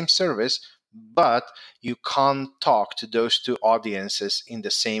or same service, but you can't talk to those two audiences in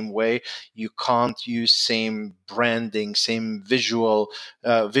the same way. You can't use same branding, same visuals,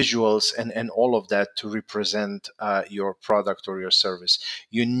 and all of that to represent your product or your service.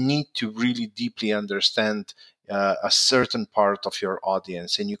 You need to really deeply understand a certain part of your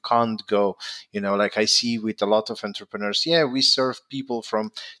audience, and you can't go, like I see with a lot of entrepreneurs. Yeah, we serve people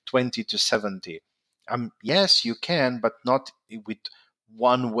from 20 to 70. Yes, you can, but not with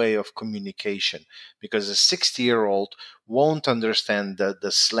one way of communication, because a 60-year-old won't understand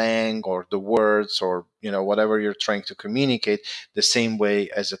the slang or the words or whatever you're trying to communicate the same way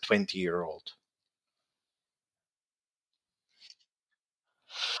as a 20-year-old.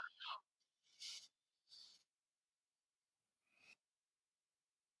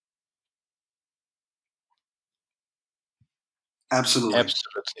 Absolutely.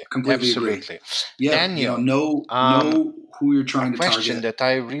 Absolutely. Completely agree. Absolutely. Yeah, Daniel, know who you're a trying to question target, that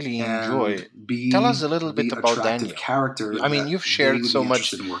I really and enjoy. Tell us be a little bit the about attractive Daniel. character I mean, that you've they shared would so be much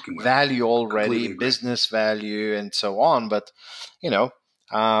interested in working with. value already, Completely agree. business value, and so on. But, you know,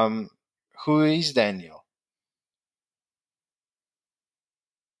 um, who is Daniel?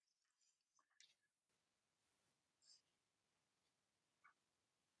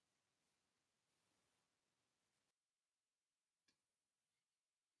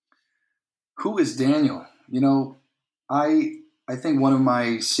 Who is Daniel? I I think one of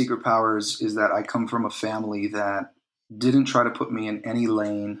my secret powers is that I come from a family that didn't try to put me in any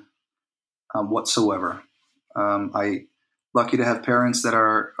lane whatsoever. I lucky to have parents that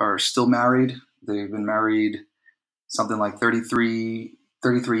are still married. They've been married something like 33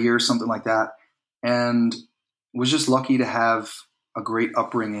 years, something like that, and was just lucky to have a great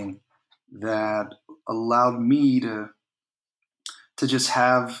upbringing that allowed me to just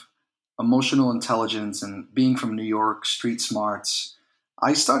have emotional intelligence. And being from New York, street smarts.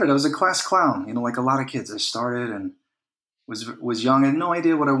 I was a class clown, like a lot of kids. I started and was young. I had no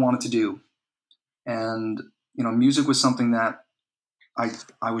idea what I wanted to do, and music was something that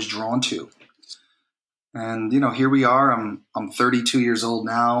I was drawn to. And here we are. I'm 32 years old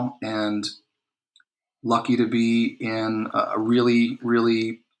now, and lucky to be in a really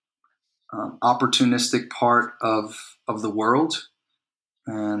really opportunistic part of the world.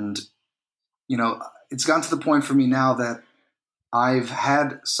 And it's gotten to the point for me now that I've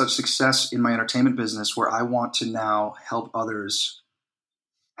had such success in my entertainment business where I want to now help others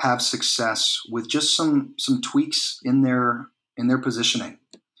have success with just some tweaks in their positioning.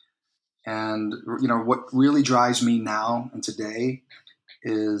 And what really drives me now and today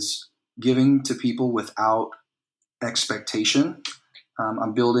is giving to people without expectation.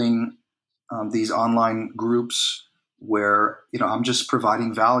 I'm building these online groups where I'm just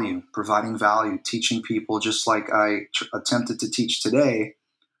providing value, teaching people just like I attempted to teach today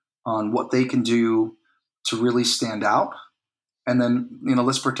on what they can do to really stand out. And then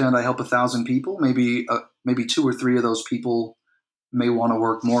let's pretend I help 1,000 people. Maybe two or three of those people may want to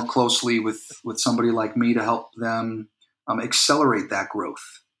work more closely with somebody like me to help them accelerate that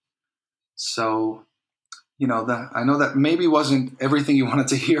growth. So I know that maybe wasn't everything you wanted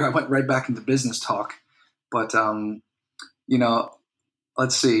to hear. I went right back into business talk, but you know,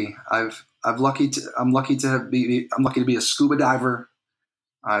 let's see. I'm lucky to be a scuba diver.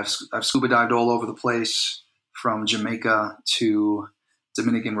 I've scuba dived all over the place, from Jamaica to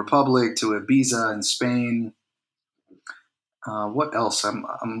Dominican Republic to Ibiza in Spain. What else?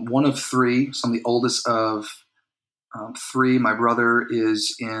 I'm one of three, so I'm the oldest of three. My brother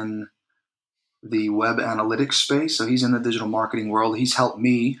is in the web analytics space, so he's in the digital marketing world. He's helped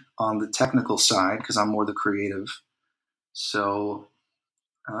me on the technical side because I'm more the creative. So,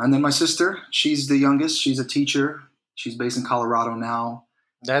 and then my sister, she's the youngest. She's a teacher. She's based in Colorado now.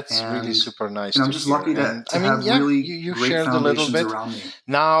 That's really And super nice I'm to just hear. lucky And to I mean, have yeah, really you great shared a little foundations bit. around me.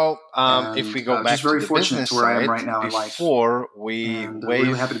 Now, if we And go just back to very the fortunate business to where I am side, right now in life. before we And really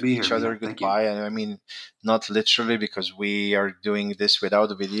wave happy to be here, each other Mia. Thank you. goodbye, and I mean, not literally because we are doing this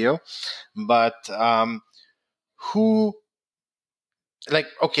without video, but who, like,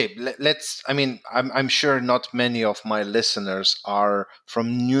 okay, let's, I mean, I'm sure not many of my listeners are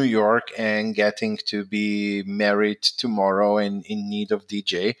from New York and getting to be married tomorrow and in need of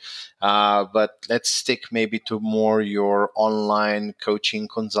DJ, but let's stick maybe to more your online coaching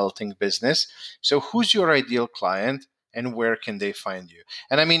consulting business. So who's your ideal client and where can they find you?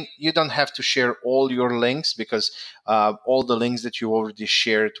 And I mean, you don't have to share all your links, because all the links that you already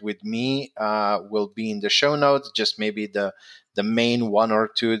shared with me will be in the show notes, just maybe the main one or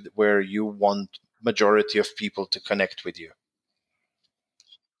two where you want majority of people to connect with you.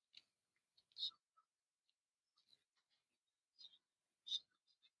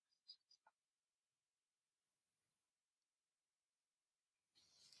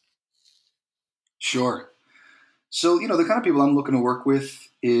 Sure. So, the kind of people I'm looking to work with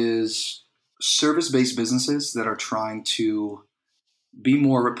is service-based businesses that are trying to be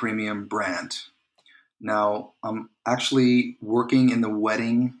more of a premium brand. Now, I'm actually working in the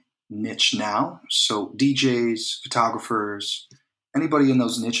wedding niche now. So DJs, photographers, anybody in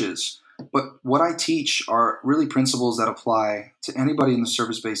those niches. But what I teach are really principles that apply to anybody in the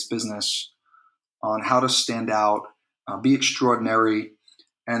service-based business on how to stand out, be extraordinary.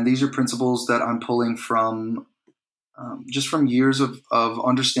 And these are principles that I'm pulling from just from years of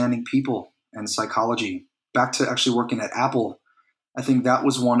understanding people and psychology. Back to actually working at Apple, I think that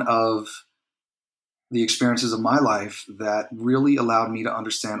was one of the experiences of my life that really allowed me to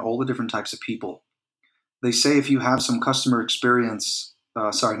understand all the different types of people. They say if you have some customer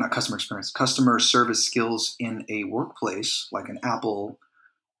service skills in a workplace, like an Apple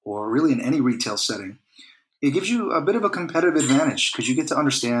or really in any retail setting, it gives you a bit of a competitive advantage because you get to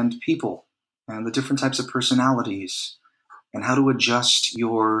understand people and the different types of personalities and how to adjust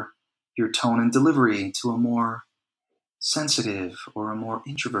your tone and delivery to a more sensitive or a more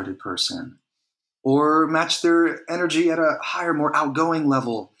introverted person, or match their energy at a higher, more outgoing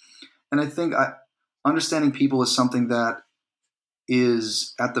level. And I think understanding people is something that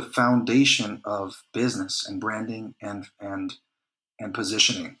is at the foundation of business and branding and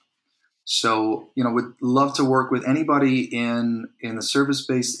positioning. So, would love to work with anybody in the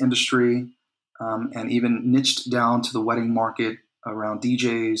service-based industry, and even niched down to the wedding market around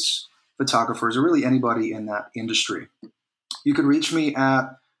DJs, photographers, or really anybody in that industry. You can reach me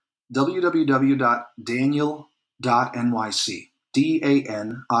at www.daniel.nyc,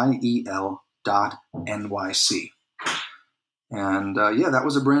 DANIEL.NYC. And that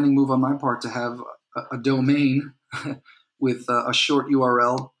was a branding move on my part to have a domain with a short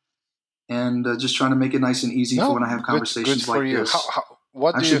URL, and just trying to make it nice and easy for when I have conversations good for like you. this.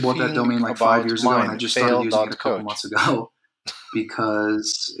 What I do you actually bought that domain like 5 years ago, and I just started using it a couple months ago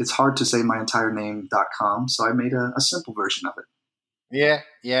because it's hard to say my entire name .com, so I made a simple version of it.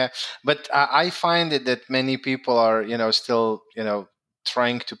 Yeah. But I find it that many people are, still,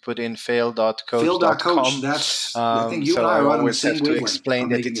 trying to put in fail.coach.com. Fail.coach, that's, I think you and I are right on the same wavelength. To explain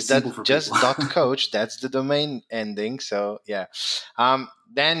that it's just .coach, that's the domain ending. So, yeah.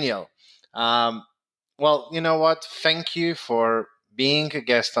 Daniel, well, you know what? Thank you for being a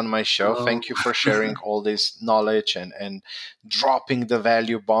guest on my show. Hello. Thank you for sharing all this knowledge and dropping the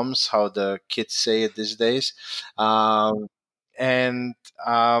value bombs, how the kids say it these days. And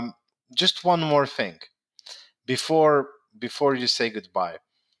just one more thing before you say goodbye.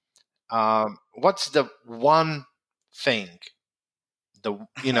 What's the one thing,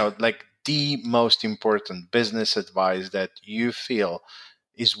 like the most important business advice that you feel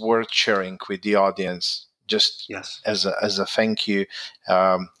is worth sharing with the audience, just Yes. as a thank you,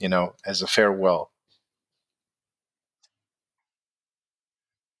 as a farewell?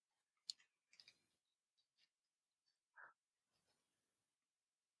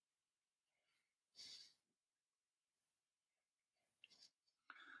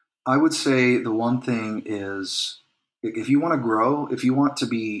 I would say the one thing is, if you want to grow, if you want to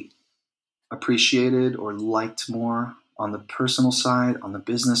be appreciated or liked more on the personal side, on the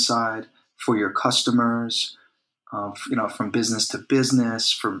business side, for your customers, from business to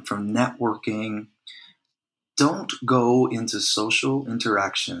business, from networking, don't go into social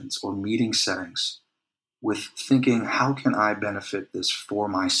interactions or meeting settings with thinking, how can I benefit this for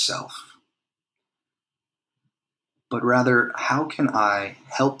myself? But rather, how can I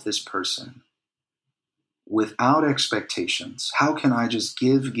help this person without expectations? How can I just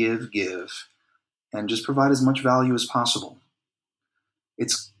give, and just provide as much value as possible?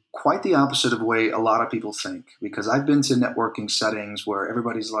 It's quite the opposite of the way a lot of people think, because I've been to networking settings where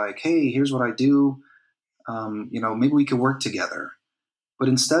everybody's like, hey, here's what I do. Maybe we could work together. But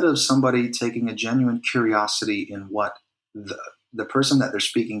instead of somebody taking a genuine curiosity in what the person that they're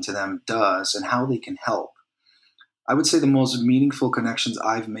speaking to them does and how they can help, I would say the most meaningful connections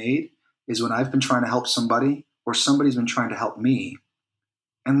I've made is when I've been trying to help somebody or somebody's been trying to help me,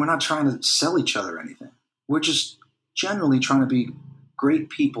 and we're not trying to sell each other anything. We're just generally trying to be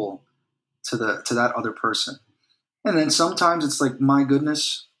great people to that other person. And then sometimes it's like, my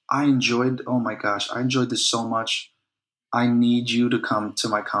goodness, oh my gosh, I enjoyed this so much. I need you to come to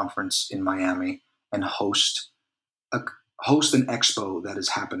my conference in Miami and host an expo that is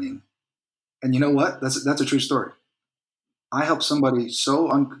happening. And you know what? That's a true story. I helped somebody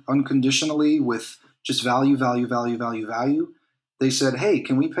so unconditionally with just value. They said, hey,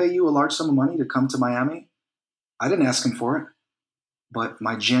 can we pay you a large sum of money to come to Miami? I didn't ask him for it, but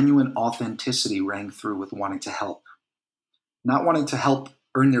my genuine authenticity rang through with wanting to help. Not wanting to help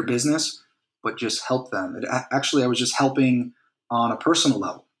earn their business, but just help them. Actually, I was just helping on a personal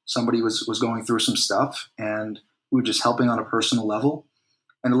level. Somebody was going through some stuff, and we were just helping on a personal level,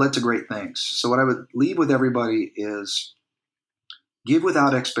 and it led to great things. So what I would leave with everybody is give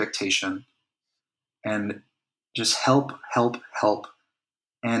without expectation, and just help, help, help.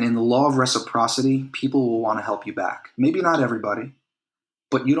 And in the law of reciprocity, people will want to help you back. Maybe not everybody,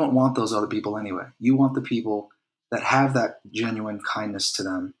 but you don't want those other people anyway. You want the people that have that genuine kindness to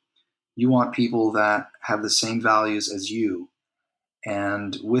them. You want people that have the same values as you.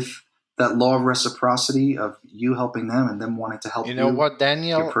 And with that law of reciprocity of you helping them and them wanting to help You know you, what, your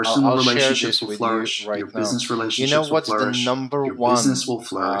Daniel? personal I'll share relationships this will with you flourish, right your now. business You know relationships will what's the flourish, number your one business will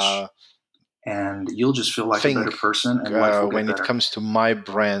flourish, and you'll just feel like a thing better person and life will get when it better. comes to my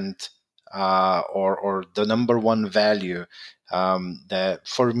brand, or the number one value, that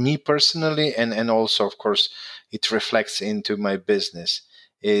for me personally, and also of course it reflects into my business,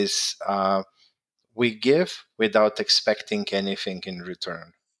 is we give without expecting anything in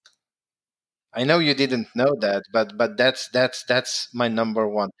return. I know you didn't know that, but that's my number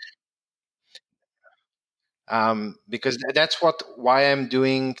one. Because that's what why I'm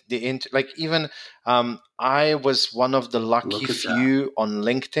doing like even I was one of the lucky Look at that. few on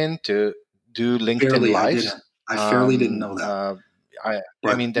LinkedIn to do LinkedIn Fairly, I Lives. didn't. I fairly didn't know that. I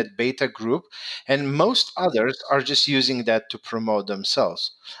I But mean that beta group, and most others are just using that to promote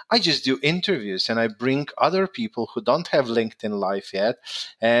themselves. I just do interviews and I bring other people who don't have LinkedIn Live yet,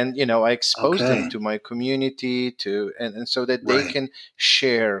 and I expose them okay, to my community and so that they right. can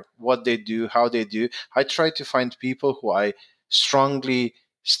share what they do, how they do. I try to find people who I strongly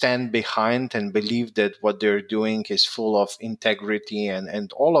stand behind and believe that what they're doing is full of integrity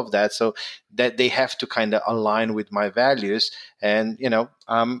and all of that, so that they have to kind of align with my values. And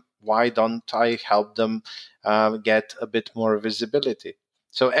why don't I help them get a bit more visibility?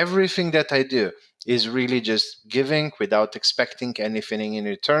 So everything that I do is really just giving without expecting anything in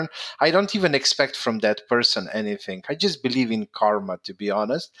return. I don't even expect from that person anything. I just believe in karma, to be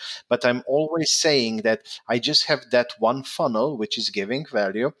honest. But I'm always saying that I just have that one funnel, which is giving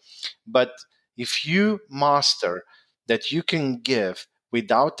value. But if you master that you can give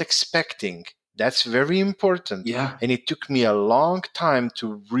without expecting, that's very important. Yeah, And it took me a long time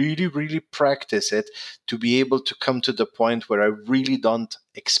to really, really practice it, to be able to come to the point where I really don't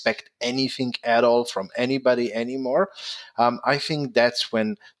expect anything at all from anybody anymore. I think that's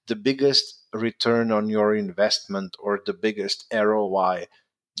when the biggest return on your investment or the biggest ROI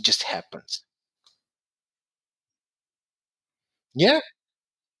just happens. Yeah.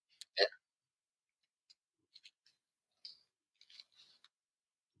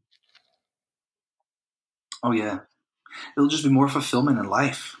 oh yeah. It'll just be more fulfillment in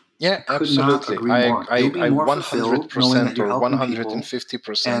life. I Yeah, could not absolutely. agree more. You'll be I more fulfilled knowing that 100% you're or helping people,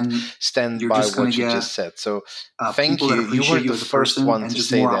 150% and stand you're by just going to what you get just said. So thank people that you. You were appreciate you the as a first person, one and to just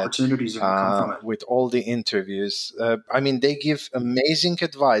say more that opportunities are going to come from it. with all the interviews. I mean, they give amazing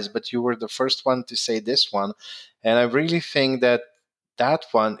advice, but you were the first one to say this one. And I really think that that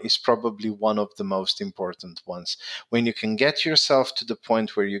one is probably one of the most important ones. When you can get yourself to the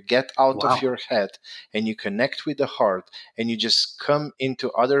point where you get out of Wow. your head and you connect with the heart and you just come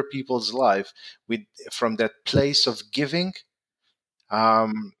into other people's life with from that place of giving,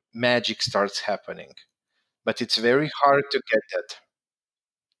 magic starts happening. But it's very hard to get that.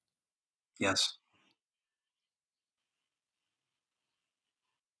 Yes.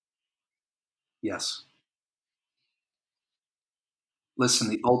 Yes.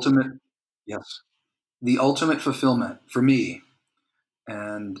 Listen, yes, the ultimate fulfillment for me,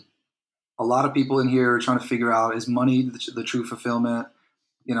 and a lot of people in here are trying to figure out, is money the true fulfillment?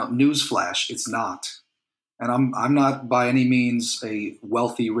 Newsflash, it's not. And I'm not by any means a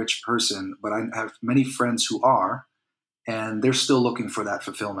wealthy, rich person, but I have many friends who are, and they're still looking for that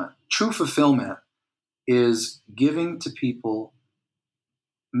fulfillment. True fulfillment is giving to people,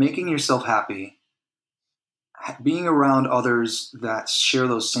 making yourself happy, being around others that share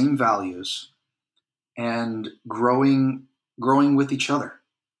those same values, and growing with each other.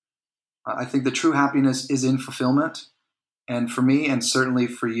 I think the true happiness is in fulfillment, and for me, and certainly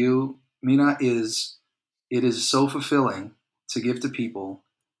for you, Mina, is it is so fulfilling to give to people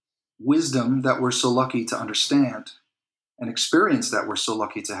wisdom that we're so lucky to understand, and experience that we're so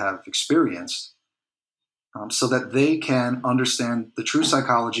lucky to have experienced, so that they can understand the true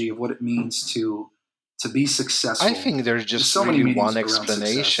psychology of what it means to be I successful. think there's There's just so many really meanings one around success,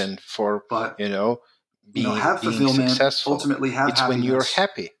 explanation for, but you know, have being fulfillment, successful. ultimately have It's when you're happiness,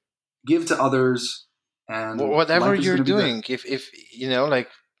 happy. give to others, and Whatever life is you're going to be good. doing, if like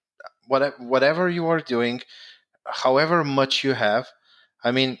whatever you are doing, however much you have,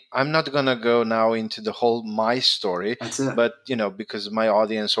 I mean, I'm not going to go now into the whole my story, That's it. but, because my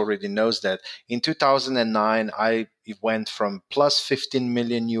audience already knows that in 2009, I went from plus 15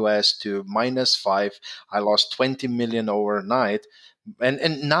 million US to minus 5. I lost 20 million overnight.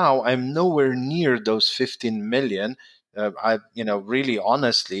 And now I'm nowhere near those 15 million. Really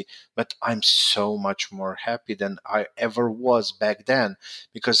honestly, but I'm so much more happy than I ever was back then,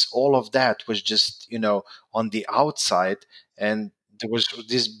 because all of that was just, on the outside, and there was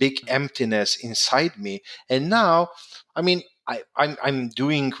this big emptiness inside me. And now, I mean, I'm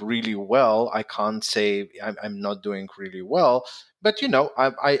doing really well. I can't say I'm not doing really well, but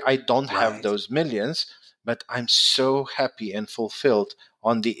I don't have Right. those millions, but I'm so happy and fulfilled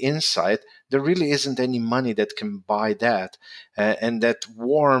on the inside. There really isn't any money that can buy that. And that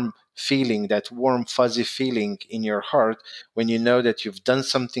warm feeling, that warm, fuzzy feeling in your heart when you know that you've done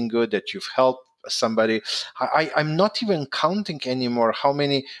something good, that you've helped somebody. I'm not even counting anymore how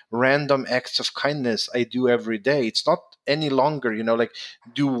many random acts of kindness I do every day. It's not any longer, like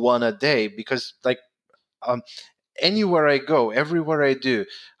do one a day, because like um, anywhere I go, everywhere I do,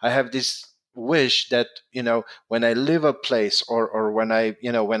 I have this wish that, when I leave a place, or when I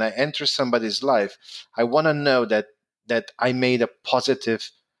enter somebody's life, I want to know that I made a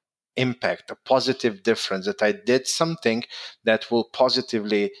positive impact, a positive difference, that I did something that will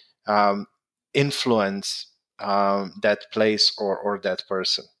positively influence that place, or that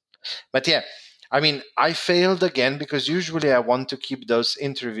person. But yeah, I mean, I failed again, because usually I want to keep those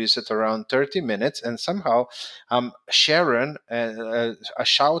interviews at around 30 minutes. And somehow, Sharon, a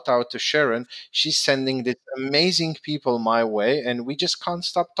shout out to Sharon, she's sending these amazing people my way, and we just can't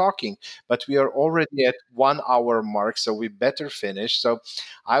stop talking. But we are already at 1 hour mark, so we better finish. So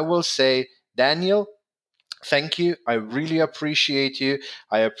I will say, Daniel, thank you. I really appreciate you.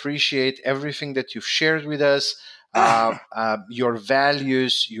 I appreciate everything that you've shared with us, your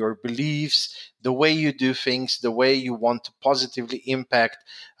values, your beliefs, the way you do things, the way you want to positively impact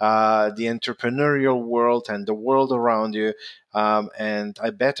the entrepreneurial world and the world around you. And I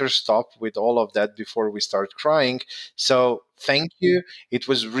better stop with all of that before we start crying. So thank you. It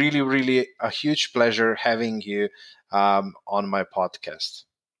was really, really a huge pleasure having you on my podcast.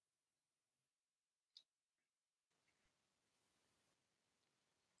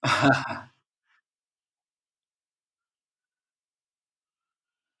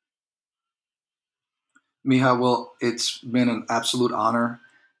 Miha, well, it's been an absolute honor.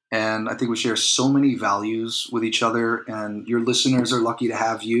 And I think we share so many values with each other. And your listeners are lucky to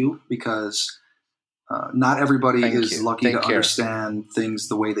have you, because not everybody Thank is you. lucky to Take care. understand things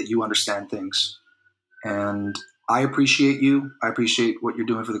the way that you understand things. And I appreciate you. I appreciate what you're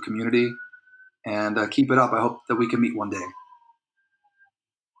doing for the community. And keep it up. I hope that we can meet one day.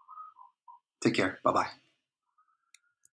 Take care. Bye bye.